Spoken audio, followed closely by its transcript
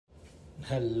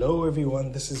Hello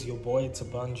everyone, this is your boy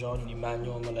Tabanjon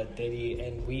Emmanuel Maladeri,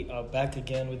 and we are back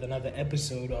again with another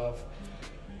episode of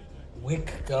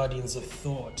Wick Guardians of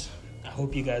Thought. I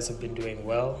hope you guys have been doing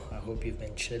well. I hope you've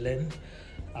been chilling.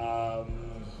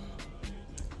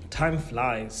 Time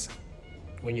flies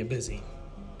when you're busy.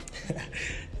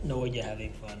 Not when you're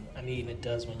having fun. I mean, it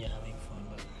does when you're having fun,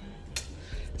 but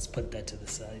let's put that to the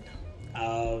side.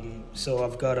 So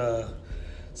I've got a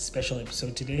special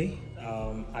episode today.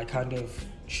 I kind of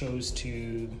chose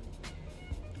to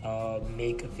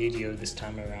make a video this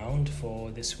time around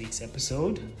for this week's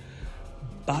episode,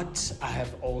 but I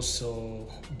have also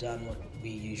done what we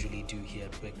usually do here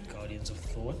at Guardians of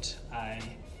Thought. I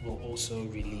will also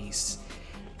release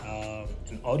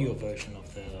an audio version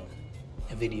of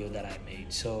the video that I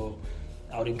made. So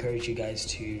I would encourage you guys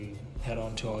to head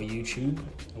on to our YouTube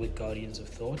with Guardians of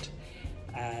Thought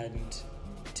and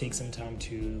take some time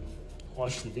to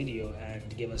watch the video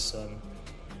and give us some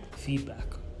feedback.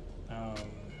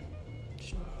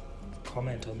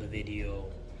 Comment on the video,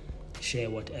 share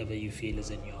whatever you feel is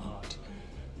in your heart.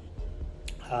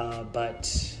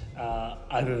 But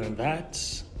other than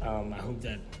that, I hope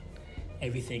that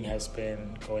everything has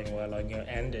been going well on your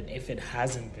end, and if it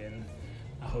hasn't been,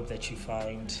 I hope that you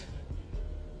find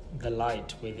the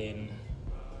light within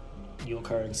your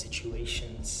current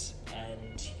situations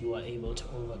and you are able to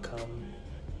overcome,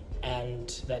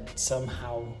 and that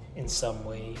somehow, in some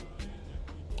way,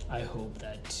 I hope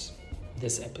that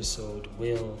this episode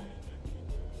will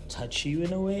touch you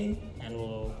in a way and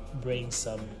will bring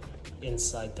some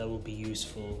insight that will be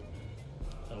useful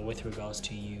with regards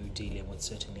to you dealing with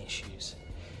certain issues.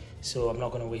 So I'm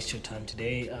not going to waste your time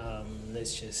today.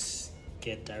 Let's just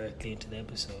get directly into the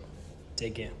episode.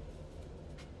 Take care.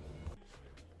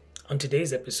 On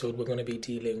today's episode, we're going to be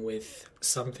dealing with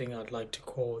something I'd like to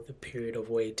call the period of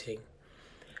waiting.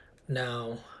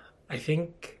 Now, I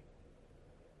think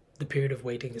the period of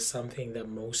waiting is something that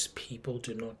most people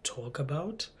do not talk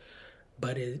about,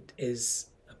 but it is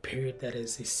a period that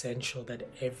is essential that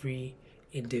every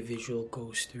individual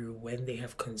goes through when they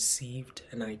have conceived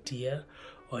an idea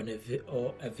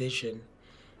or a vision,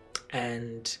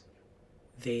 and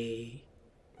they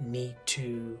need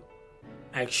to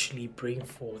actually bring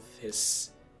forth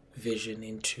this vision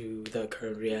into the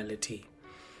current reality.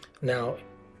 Now,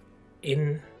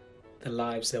 in the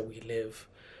lives that we live,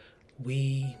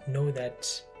 we know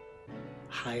that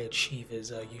high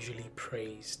achievers are usually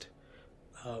praised.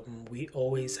 We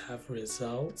always have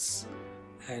results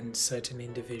and certain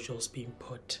individuals being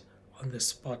put on the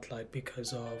spotlight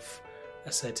because of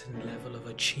a certain level of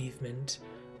achievement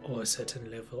or a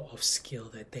certain level of skill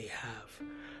that they have.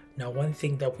 Now, one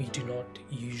thing that we do not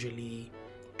usually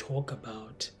talk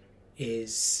about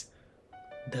is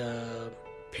the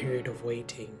period of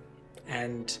waiting.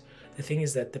 And the thing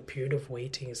is that the period of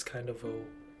waiting is kind of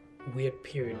a weird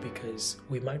period because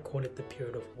we might call it the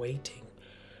period of waiting,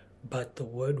 but the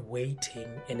word waiting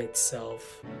in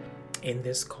itself in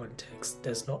this context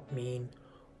does not mean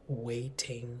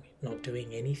waiting, not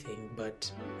doing anything, but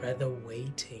rather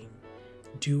waiting,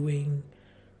 doing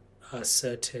a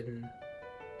certain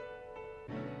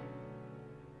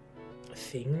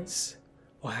things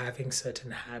or having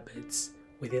certain habits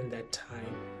within that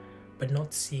time, but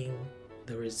not seeing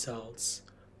the results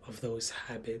of those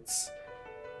habits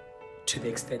to the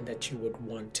extent that you would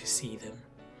want to see them.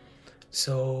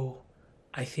 So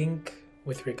I think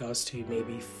with regards to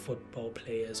maybe football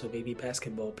players or maybe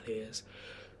basketball players,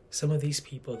 some of these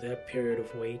people, their period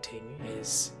of waiting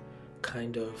is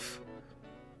kind of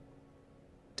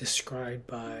described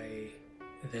by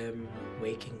them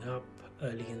waking up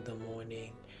early in the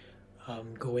morning,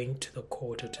 going to the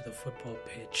court or to the football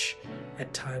pitch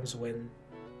at times when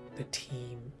the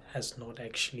team has not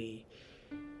actually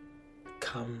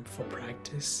come for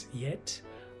practice yet,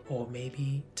 or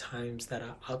maybe times that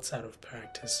are outside of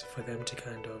practice for them to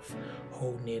kind of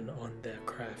hone in on their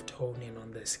craft, hone in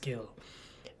on their skill.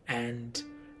 And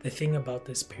the thing about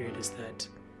this period is that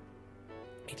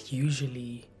it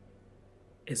usually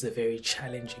is a very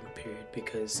challenging period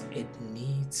because it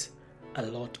needs a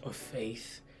lot of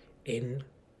faith in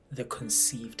the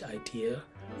conceived idea,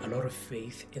 a lot of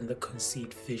faith in the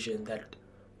conceived vision that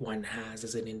one has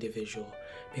as an individual,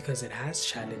 because it has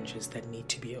challenges that need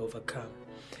to be overcome.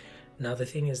 Now, the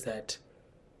thing is that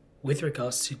with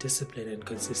regards to discipline and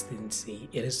consistency,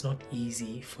 it is not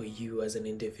easy for you as an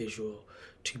individual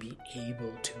to be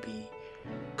able to be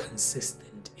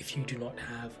consistent if you do not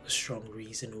have a strong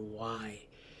reason why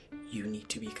you need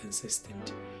to be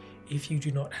consistent. If you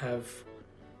do not have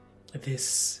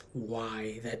this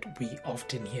why that we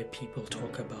often hear people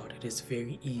talk about, it is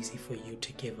very easy for you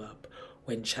to give up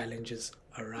when challenges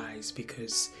arise,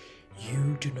 because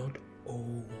you do not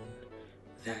own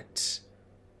that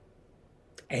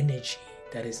energy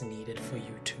that is needed for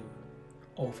you to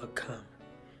overcome.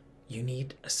 You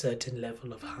need a certain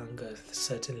level of hunger, a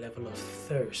certain level of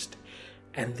thirst.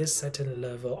 And this certain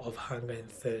level of hunger and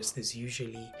thirst is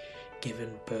usually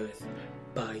given birth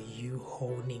by you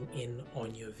honing in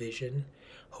on your vision,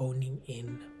 honing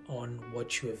in on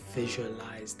what you have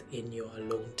visualized in your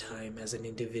alone time as an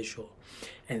individual.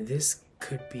 And this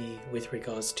could be with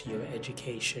regards to your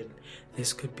education.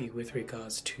 This could be with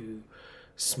regards to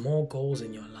small goals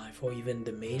in your life, or even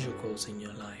the major goals in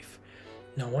your life.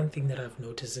 Now, one thing that I've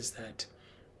noticed is that,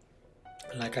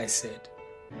 like I said,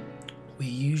 we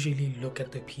usually look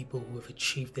at the people who have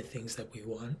achieved the things that we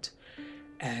want,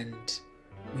 and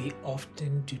we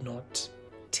often do not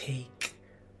take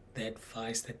the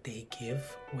advice that they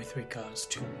give with regards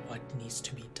to what needs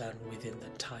to be done within the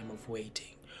time of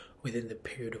waiting, within the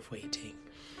period of waiting.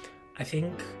 I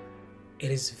think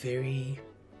it is very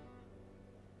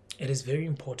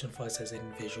important for us as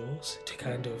individuals to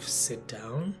kind of sit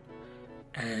down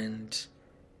and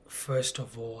first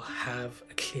of all have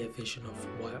a clear vision of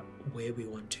where we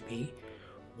want to be,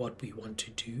 what we want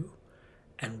to do,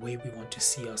 and where we want to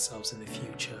see ourselves in the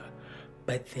future.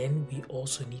 But then we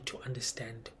also need to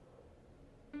understand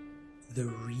the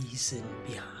reason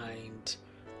behind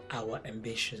our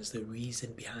ambitions, the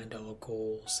reason behind our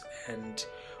goals, and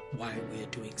why we are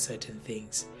doing certain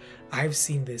things. I've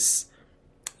seen this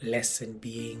lesson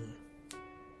being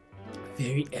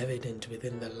very evident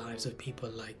within the lives of people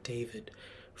like David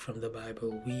from the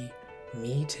Bible. We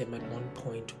meet him at one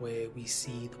point where we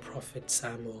see the prophet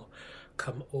Samuel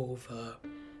come over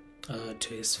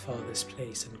to his father's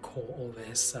place and call over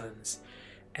his sons,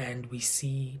 and we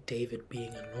see David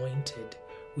being anointed.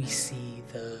 We see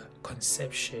the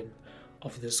conception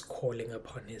of this calling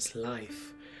upon his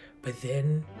life. But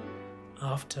then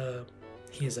after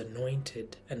he is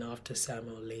anointed and after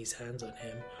Samuel lays hands on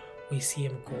him, we see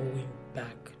him going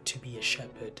back to be a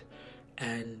shepherd,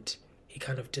 and he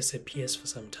kind of disappears for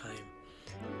some time.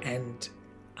 And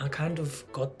I kind of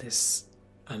got this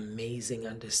amazing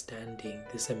understanding,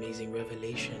 this amazing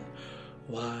revelation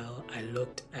while I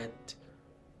looked at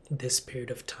this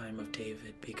period of time of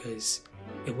David, because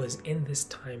it was in this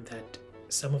time that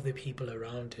some of the people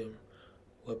around him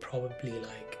were probably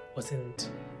like,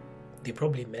 they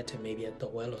probably met him maybe at the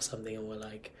well or something and were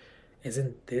like,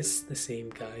 isn't this the same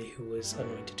guy who was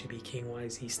anointed to be king? Why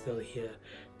is he still here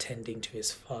tending to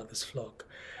his father's flock?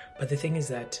 But the thing is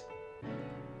that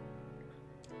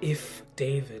if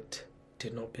David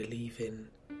did not believe in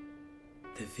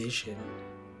the vision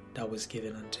that was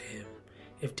given unto him,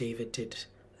 if David did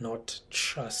not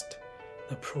trust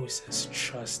the process,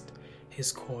 trust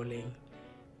his calling,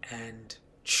 and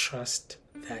trust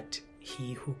that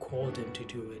he who called him to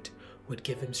do it would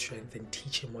give him strength and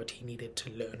teach him what he needed to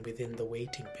learn within the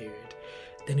waiting period,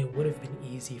 then it would have been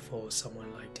easy for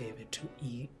someone like David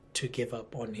to give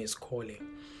up on his calling.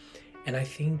 And I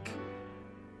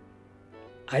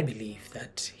believe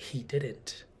that he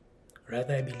didn't.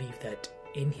 Rather, I believe that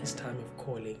in his time of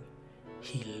calling,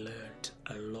 he learned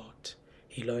a lot.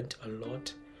 He learned a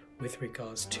lot with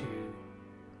regards to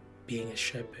being a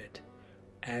shepherd,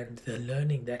 and the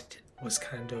learning that was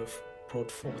kind of brought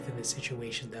forth in the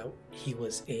situation that he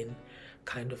was in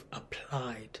kind of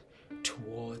applied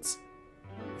towards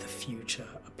the future,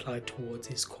 applied towards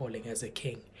his calling as a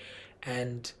king.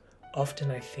 And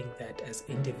often I think that as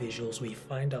individuals we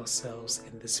find ourselves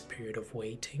in this period of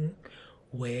waiting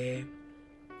where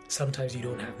sometimes you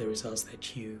don't have the results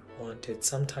that you wanted.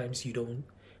 Sometimes you don't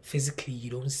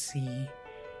see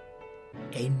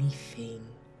anything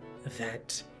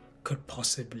that could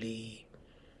possibly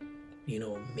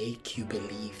make you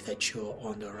believe that you're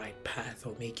on the right path,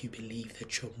 or make you believe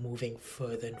that you're moving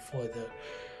further and further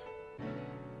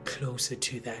closer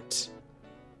to that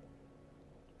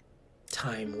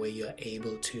time where you're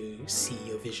able to see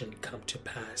your vision come to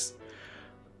pass.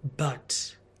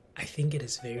 But I think it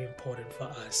is very important for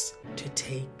us to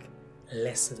take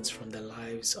lessons from the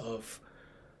lives of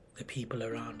the people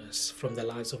around us, from the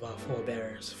lives of our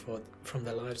forebears, from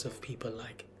the lives of people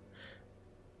like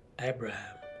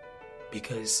Abraham,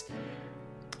 because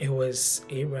it was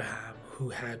Abraham who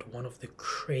had one of the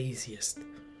craziest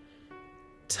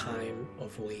time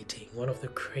of waiting, one of the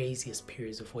craziest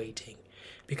periods of waiting,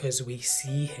 because we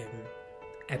see him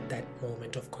at that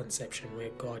moment of conception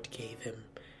where God gave him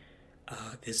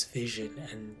this vision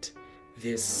and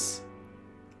this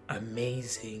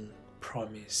amazing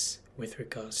promise with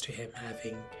regards to him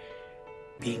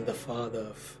being the father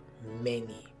of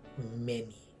many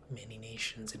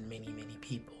nations and many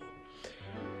people.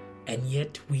 And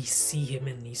yet we see him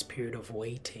in this period of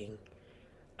waiting,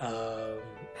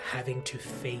 having to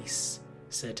face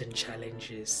certain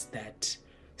challenges that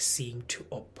seem to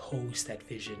oppose that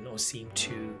vision, or seem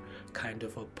to kind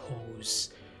of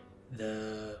oppose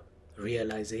the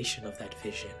realization of that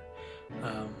vision.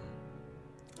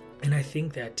 And I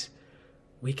think that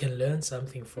we can learn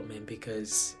something from him,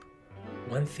 because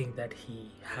one thing that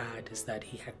he had is that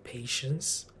he had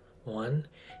patience. One,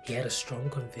 he had a strong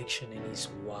conviction in his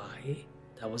why.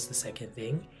 That was the second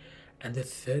thing. And the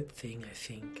third thing, I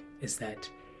think, is that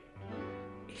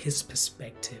his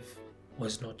perspective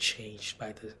was not changed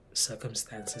by the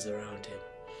circumstances around him.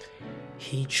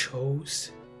 He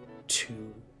chose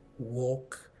to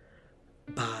walk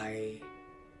by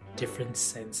different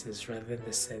senses rather than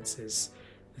the senses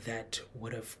that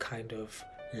would have kind of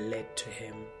led to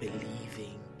him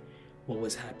believing what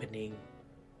was happening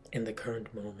in the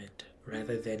current moment,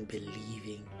 rather than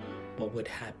believing what would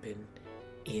happen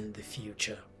in the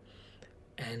future.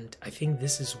 And I think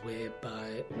this is where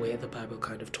the Bible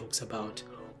kind of talks about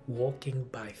walking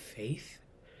by faith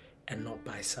and not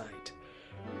by sight.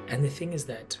 And the thing is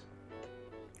that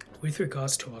with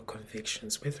regards to our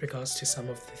convictions, with regards to some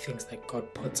of the things that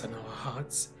God puts on our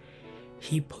hearts,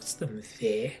 he puts them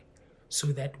there so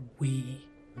that we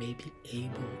may be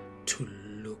able to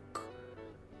look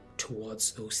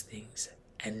towards those things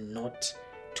and not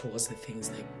towards the things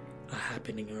that are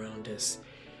happening around us.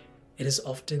 It is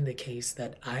often the case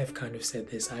that I've kind of said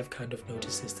this, I've kind of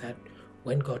noticed this, that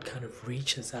when God kind of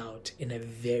reaches out in a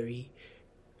very,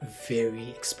 very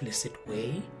explicit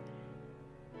way,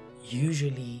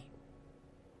 usually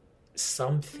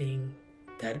something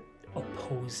that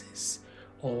opposes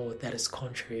or that is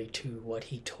contrary to what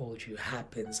he told you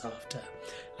happens after.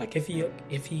 Like if he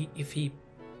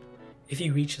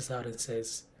reaches out and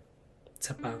says,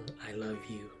 Tsapang, I love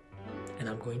you, and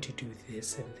I'm going to do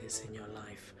this and this in your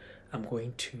life, I'm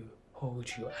going to hold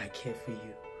you, I care for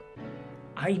you,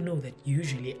 I know that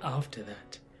usually after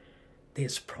that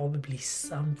there's probably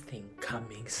something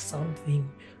coming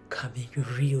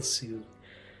real soon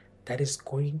that is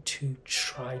going to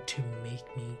try to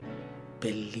make me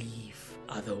believe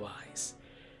otherwise.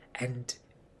 And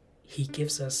he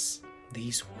gives us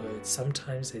these words.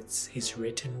 Sometimes it's his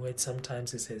written word,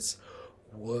 sometimes it's his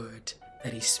word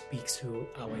that he speaks through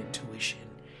our intuition.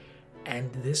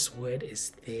 And this word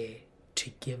is there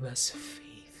to give us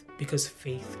faith, because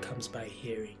faith comes by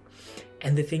hearing.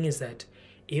 And the thing is that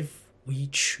if we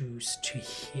choose to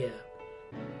hear,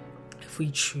 if we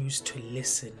choose to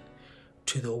listen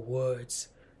to the words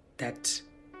that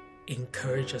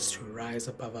encourage us to rise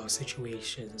above our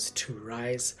situations, to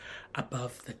rise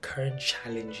above the current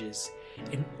challenges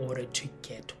in order to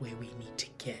get where we need to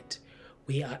get,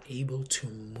 we are able to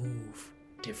move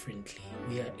differently.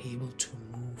 We are able to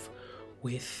move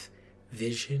with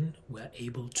vision. We are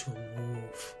able to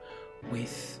move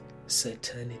with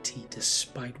certainty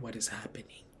despite what is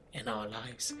happening in our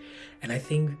lives. And I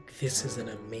think this is an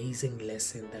amazing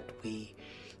lesson that we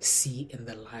see in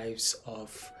the lives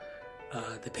of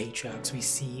the patriarchs. We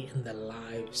see in the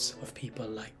lives of people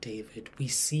like David. We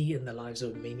see in the lives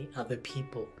of many other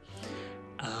people.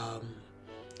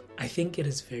 I think it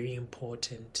is very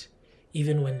important,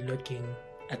 even when looking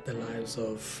at the lives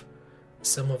of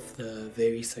some of the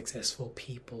very successful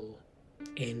people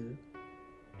in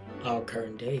our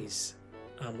current days.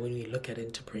 When we look at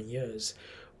entrepreneurs,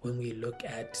 when we look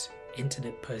at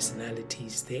internet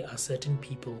personalities, there are certain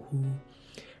people who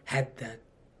had that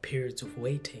periods of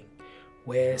waiting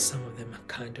where some of them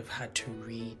kind of had to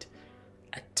read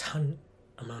a ton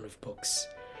amount of books.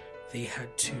 They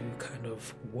had to kind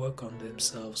of work on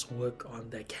themselves, work on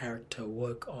their character,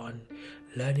 work on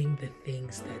learning the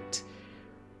things that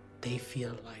they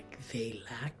feel like they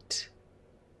lacked,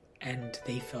 and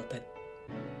they felt that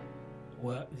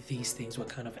these things were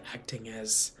kind of acting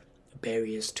as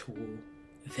barriers to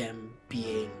them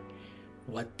being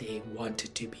what they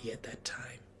wanted to be at that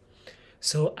time.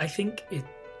 So I think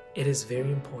it is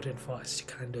very important for us to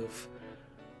kind of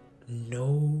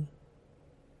know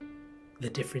the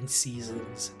different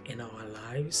seasons in our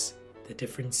lives, the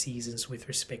different seasons with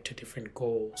respect to different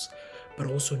goals, but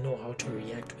also know how to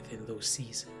react within those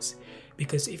seasons.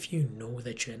 Because if you know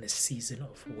that you're in a season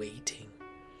of waiting,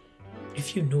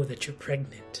 if you know that you're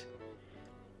pregnant,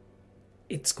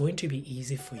 it's going to be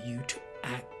easy for you to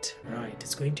act right.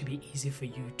 It's going to be easy for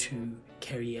you to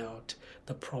carry out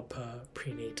the proper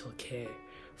prenatal care,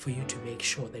 for you to make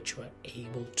sure that you are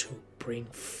able to bring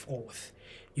forth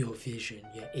your vision,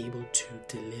 you're able to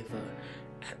deliver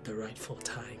at the rightful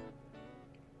time.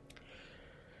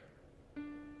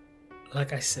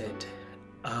 Like I said,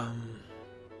 I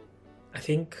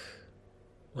think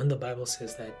when the Bible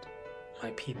says that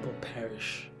my people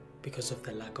perish because of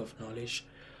the lack of knowledge,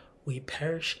 we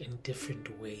perish in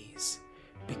different ways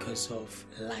because of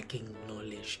lacking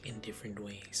knowledge in different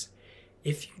ways.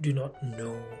 If you do not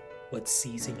know what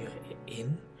season you're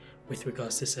in with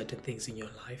regards to certain things in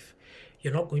your life,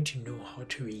 you're not going to know how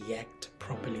to react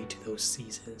properly to those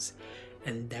seasons.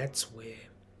 And that's where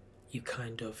you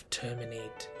kind of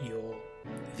terminate your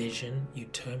vision, you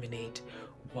terminate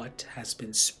what has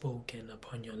been spoken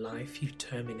upon your life, you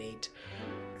terminate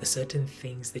the certain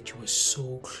things that you were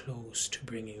so close to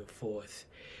bringing forth.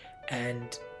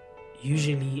 And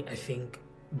usually, I think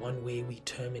one way we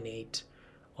terminate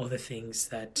all the things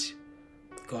that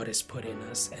God has put in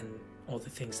us and all the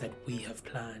things that we have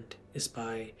planned is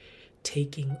by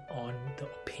taking on the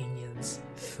opinions,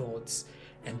 thoughts,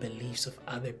 and beliefs of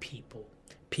other people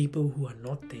who are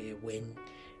not there when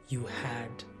you had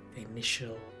the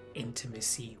initial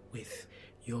intimacy with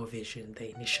your vision,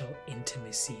 the initial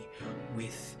intimacy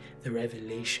with the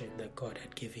revelation that God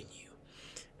had given you.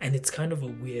 And it's kind of a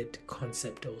weird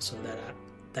concept also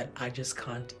that I just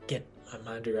can't get my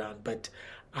mind around, but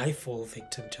I fall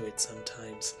victim to it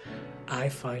sometimes. I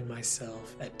find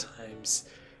myself at times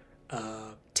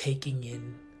taking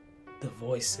in the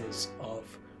voices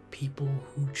of people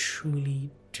who truly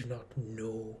do not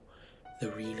know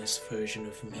the realest version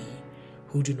of me,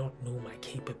 who do not know my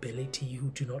capability, who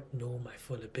do not know my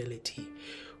full ability,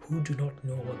 who do not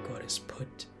know what God has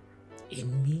put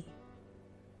in me.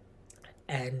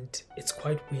 And it's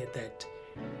quite weird that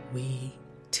we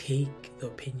take the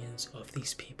opinions of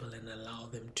these people and allow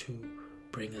them to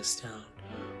bring us down,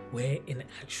 where in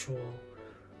actual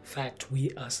fact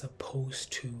we are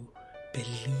supposed to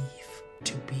believe,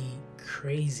 to be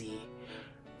crazy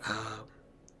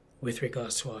with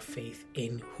regards to our faith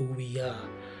in who we are.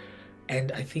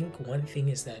 And I think one thing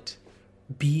is that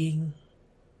believing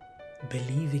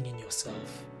in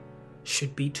yourself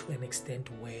should be to an extent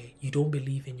where you don't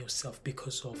believe in yourself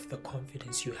because of the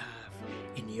confidence you have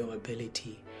in your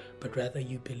ability, but rather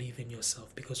you believe in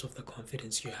yourself because of the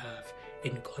confidence you have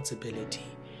in God's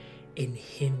ability, in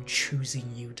Him choosing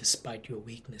you despite your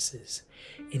weaknesses,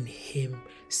 in Him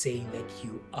saying that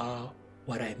you are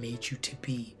what I made you to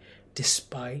be,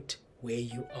 despite where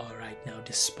you are right now,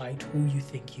 despite who you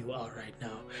think you are right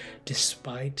now,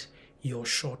 despite your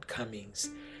shortcomings.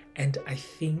 And I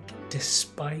think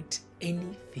despite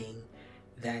anything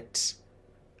that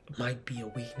might be a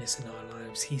weakness in our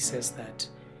lives, He says that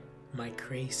my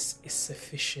grace is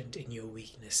sufficient in your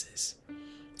weaknesses.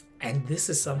 And this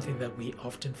is something that we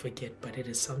often forget, but it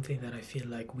is something that I feel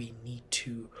like we need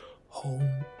to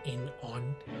hone in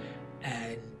on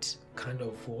and kind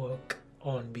of work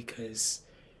on, because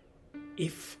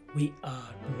if we are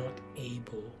not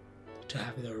able to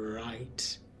have the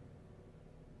right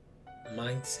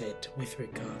mindset with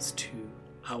regards to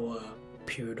our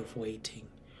period of waiting,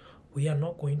 we are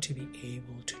not going to be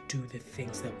able to do the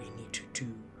things that we need to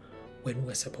do when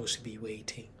we're supposed to be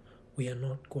waiting. We are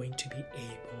not going to be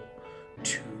able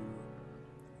to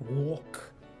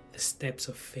walk the steps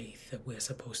of faith that we're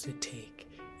supposed to take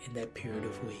in that period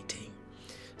of waiting.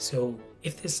 So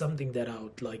if there's something that I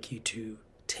would like you to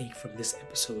take from this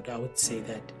episode, I would say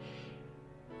that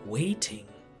waiting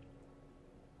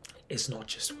is not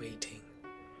just waiting,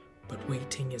 but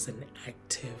waiting is an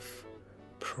active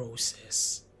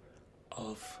process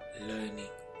of learning,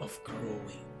 of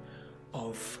growing,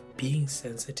 of being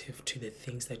sensitive to the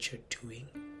things that you're doing,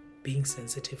 being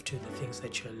sensitive to the things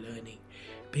that you're learning,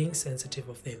 being sensitive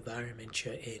of the environment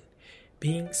you're in,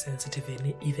 being sensitive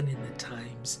even in the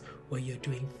times where you're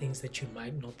doing things that you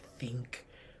might not think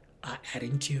are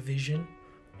adding to your vision.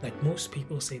 Like most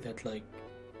people say that, like,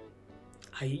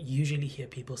 I usually hear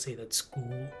people say that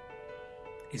school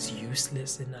is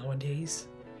useless in nowadays.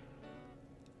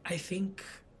 I think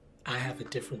I have a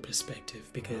different perspective,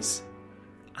 because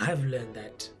I have learned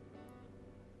that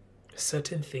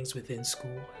certain things within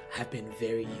school have been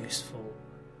very useful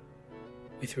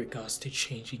with regards to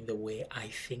changing the way I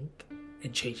think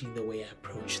and changing the way I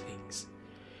approach things.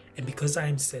 And because I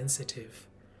am sensitive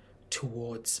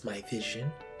towards my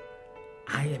vision,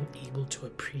 I am able to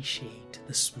appreciate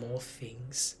the small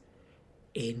things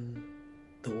in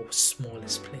the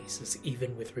smallest places,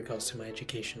 even with regards to my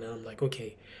education. And I'm like,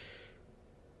 okay,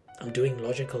 I'm doing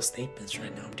logical statements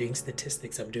right now, I'm doing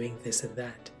statistics, I'm doing this and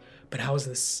that, but how is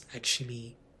this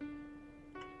actually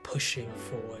pushing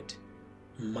forward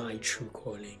my true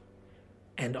calling?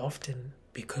 And often,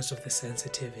 because of the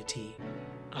sensitivity,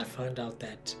 I found out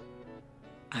that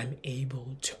I'm able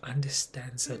to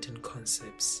understand certain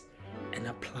concepts and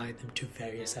apply them to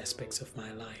various aspects of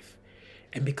my life.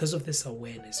 And because of this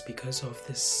awareness, because of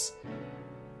this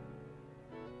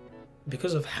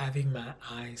because of having my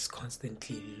eyes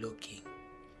constantly looking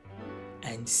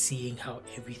and seeing how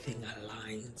everything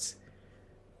aligns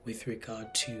with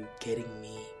regard to getting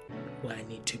me where I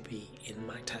need to be in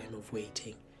my time of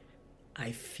waiting,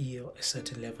 I feel a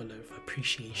certain level of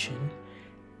appreciation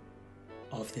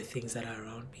of the things that are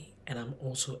around me, and I'm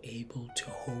also able to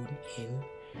hone in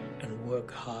and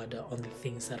work harder on the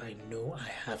things that I know I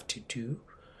have to do,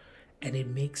 and it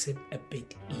makes it a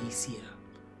bit easier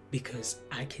because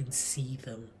I can see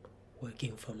them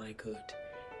working for my good,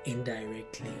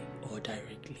 indirectly or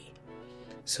directly.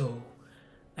 So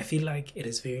I feel like it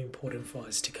is very important for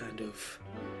us to kind of,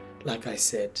 like I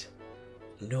said,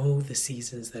 know the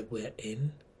seasons that we're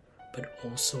in, but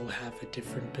also have a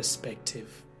different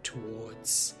perspective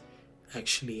towards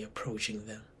actually approaching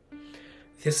them.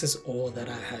 This is all that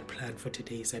I had planned for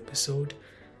today's episode.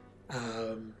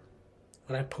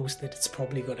 When I post it, it's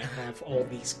probably going to have all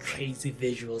these crazy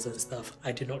visuals and stuff.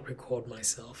 I do not record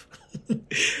myself.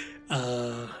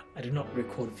 I do not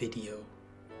record video,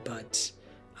 but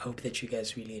I hope that you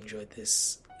guys really enjoyed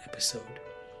this episode.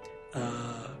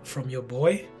 From your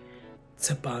boy,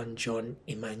 Taban John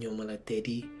Emmanuel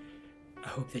Maladedi, I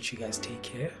hope that you guys take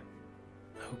care.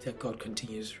 I hope that God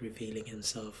continues revealing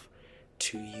himself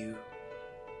to you.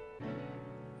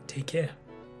 Take care.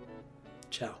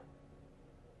 Ciao.